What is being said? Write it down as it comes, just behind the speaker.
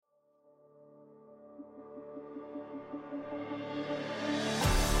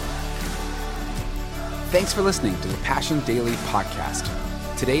Thanks for listening to the Passion Daily Podcast.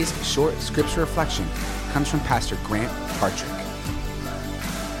 Today's short scripture reflection comes from Pastor Grant Hartrick.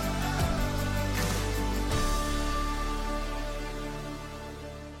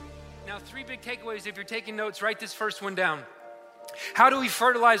 Now, 3 big takeaways. If you're taking notes, write this first one down. How do we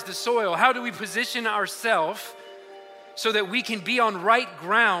fertilize the soil? How do we position ourselves so that we can be on right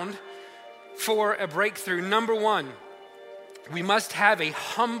ground for a breakthrough? Number one, we must have a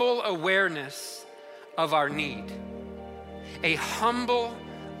humble awareness of our need. A humble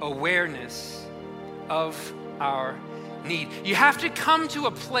awareness of our need. You have to come to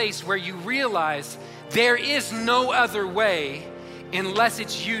a place where you realize there is no other way unless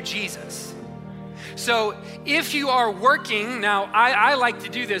it's you, Jesus. So if you are working, now I like to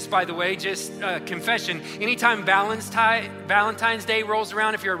do this, by the way, just confession. Anytime Valentine's Day rolls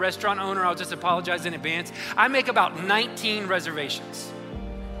around, if you're a restaurant owner, I'll just apologize in advance. I make about 19 reservations.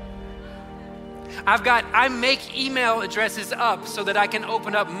 I make email addresses up so that I can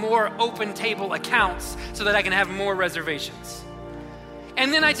open up more open table accounts so that I can have more reservations.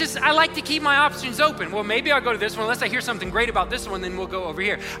 And then I like to keep my options open. Well, maybe I'll go to this one. Unless I hear something great about this one, then we'll go over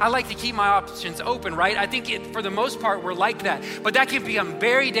here. I like to keep my options open, right? I think for the most part, we're like that. But that can become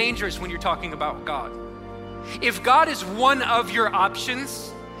very dangerous when you're talking about God. If God is one of your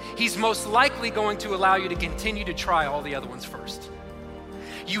options, He's most likely going to allow you to continue to try all the other ones first.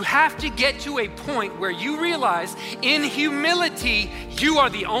 You have to get to a point where you realize in humility, you are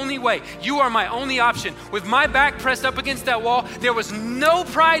the only way. You are my only option. With my back pressed up against that wall, there was no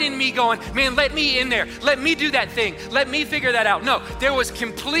pride in me going, man, let me in there. Let me do that thing. Let me figure that out. No, there was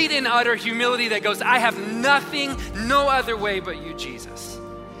complete and utter humility that goes, I have nothing, no other way but you, Jesus.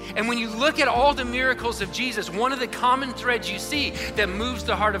 And when you look at all the miracles of Jesus, one of the common threads you see that moves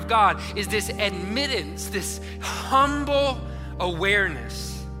the heart of God is this admittance, this humble awareness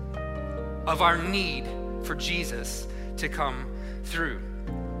of our need for Jesus to come through.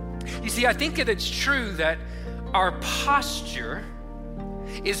 You see, I think that it's true that our posture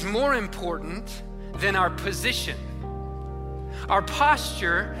is more important than our position. Our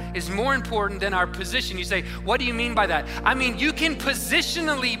posture is more important than our position. You say, what do you mean by that? I mean, you can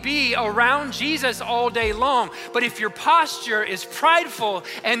positionally be around Jesus all day long, but if your posture is prideful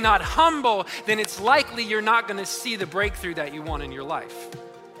and not humble, then it's likely you're not going to see the breakthrough that you want in your life.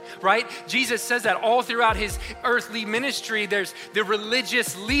 Right? Jesus says that all throughout his earthly ministry. There's the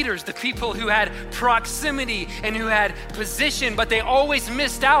religious leaders, the people who had proximity and who had position, but they always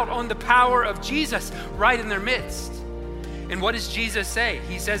missed out on the power of Jesus right in their midst. And what does Jesus say?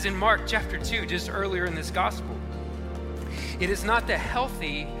 He says in Mark chapter 2, just earlier in this gospel, it is not the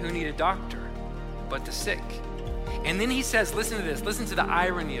healthy who need a doctor, but the sick. And then he says, listen to this, listen to the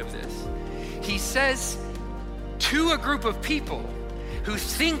irony of this. He says to a group of people who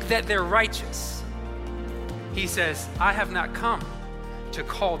think that they're righteous, he says, I have not come to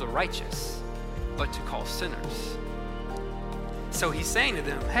call the righteous, but to call sinners. So he's saying to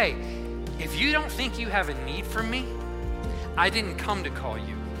them, hey, if you don't think you have a need for me, I didn't come to call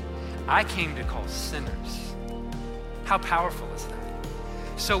you. I came to call sinners. How powerful is that?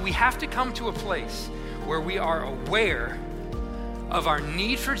 So we have to come to a place where we are aware of our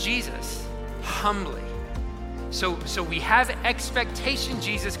need for Jesus humbly. So we have expectation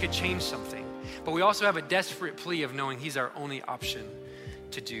Jesus could change something, but we also have a desperate plea of knowing He's our only option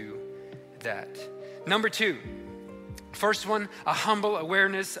to do that. Number two, first one, a humble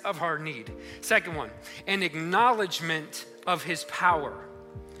awareness of our need. Second one, an acknowledgement of His power.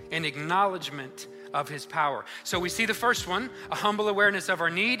 An acknowledgement of His power. So we see the first one, a humble awareness of our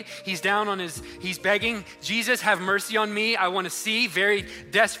need. He's down on he's begging, Jesus, have mercy on me. I want to see, very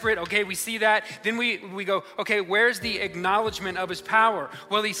desperate. Okay, we see that. Then we go, okay, where's the acknowledgement of His power?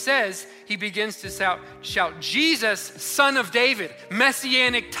 Well, he begins to shout, Jesus, Son of David,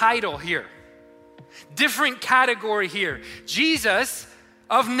 messianic title here. Different category here. Jesus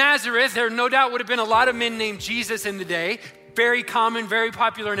of Nazareth, there no doubt would have been a lot of men named Jesus in the day. Very common, very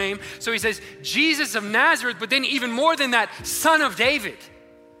popular name. So he says, Jesus of Nazareth, but then even more than that, Son of David.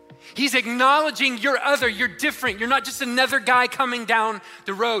 He's acknowledging you're other, you're different. You're not just another guy coming down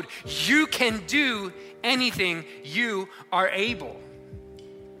the road. You can do anything. You are able.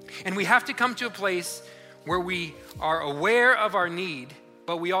 And we have to come to a place where we are aware of our need,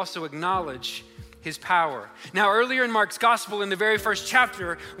 but we also acknowledge his power. Now, earlier in Mark's gospel, in the very first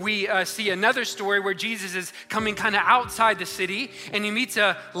chapter, we see another story where Jesus is coming kind of outside the city and he meets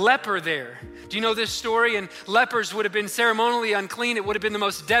a leper there. Do you know this story? And lepers would have been ceremonially unclean. It would have been the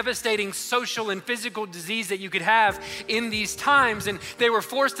most devastating social and physical disease that you could have in these times. And they were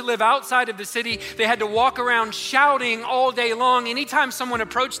forced to live outside of the city. They had to walk around shouting all day long. Anytime someone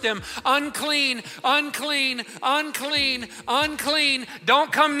approached them, unclean, unclean, unclean, unclean.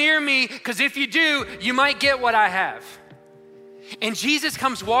 Don't come near me, because if you do, you might get what I have. And Jesus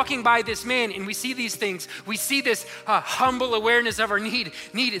comes walking by this man, and we see these things. We see this humble awareness of our need.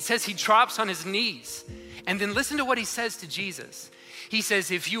 It says he drops on his knees. And then listen to what he says to Jesus. He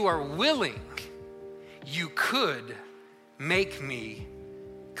says, if you are willing, you could make me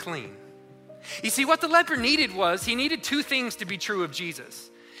clean. You see, what the leper needed was, he needed two things to be true of Jesus.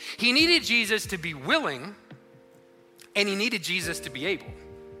 He needed Jesus to be willing, and he needed Jesus to be able.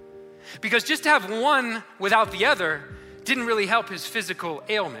 Because just to have one without the other didn't really help his physical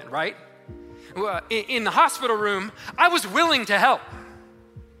ailment, right? In the hospital room, I was willing to help.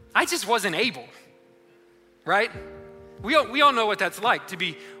 I just wasn't able, right? We all know what that's like, to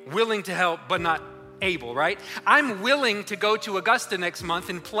be willing to help but not able, right? I'm willing to go to Augusta next month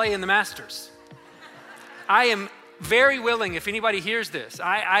and play in the Masters. I am very willing. If anybody hears this,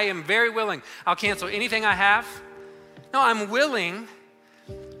 I am very willing. I'll cancel anything I have. No, I'm willing,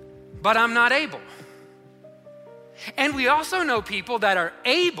 but I'm not able. And we also know people that are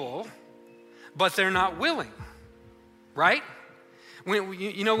able, but they're not willing, right?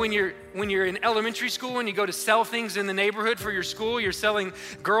 When you're in elementary school and you go to sell things in the neighborhood for your school, you're selling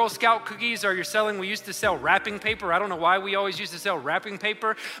Girl Scout cookies, or we used to sell wrapping paper. I don't know why we always used to sell wrapping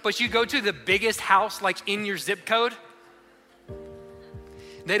paper, but you go to the biggest house like in your zip code.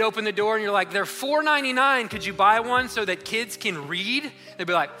 They'd open the door and you're like, they're $4.99. Could you buy one so that kids can read? They'd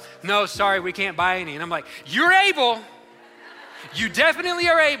be like, no, sorry, we can't buy any. And I'm like, you're able. You definitely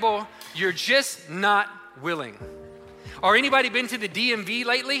are able. You're just not willing. Or anybody been to the DMV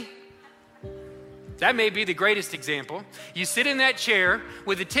lately? That may be the greatest example. You sit in that chair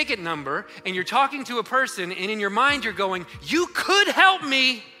with a ticket number and you're talking to a person, and in your mind you're going, you could help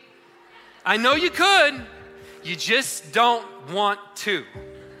me. I know you could. You just don't want to.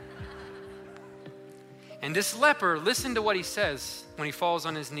 And this leper, listen to what he says when he falls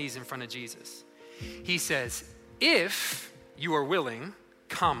on his knees in front of Jesus. He says, if you are willing,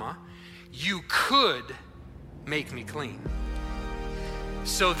 you could make me clean.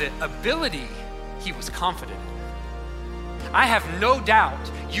 So the ability, he was confident in. I have no doubt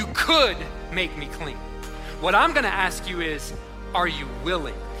you could make me clean. What I'm going to ask you is, are you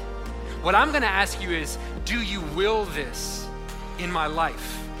willing? What I'm going to ask you is, do you will this in my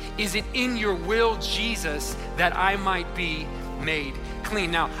life? Is it in your will, Jesus, that I might be made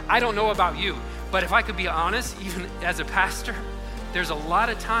clean? Now, I don't know about you, but if I could be honest, even as a pastor, there's a lot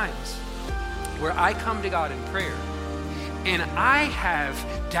of times where I come to God in prayer and I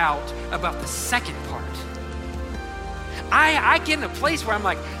have doubt about the second part. I get in a place where I'm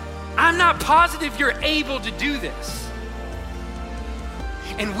like, I'm not positive you're able to do this.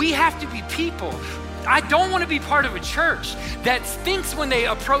 And we have to be people. I don't want to be part of a church that thinks when they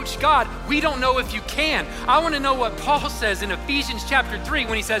approach God, we don't know if you can. I want to know what Paul says in Ephesians chapter 3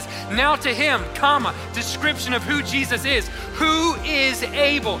 when he says, now to him, description of who Jesus is, who is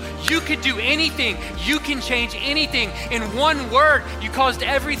able. You could do anything. You can change anything. In one word, you caused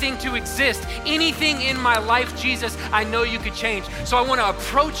everything to exist. Anything in my life, Jesus, I know you could change. So I want to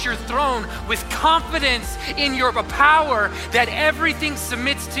approach your throne with confidence in your power that everything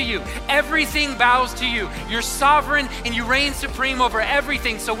submits to you. Everything bows to you. You're sovereign and you reign supreme over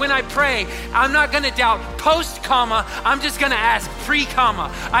everything. So when I pray, I'm not going to doubt post comma. I'm just going to ask pre comma.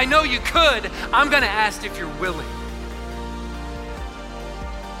 I know you could. I'm going to ask if you're willing.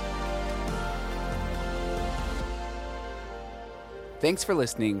 Thanks for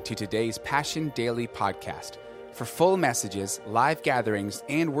listening to today's Passion Daily podcast. For full messages, live gatherings,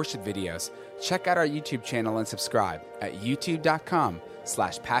 and worship videos, check out our YouTube channel and subscribe at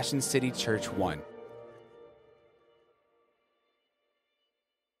youtube.com/PassionCityChurch1.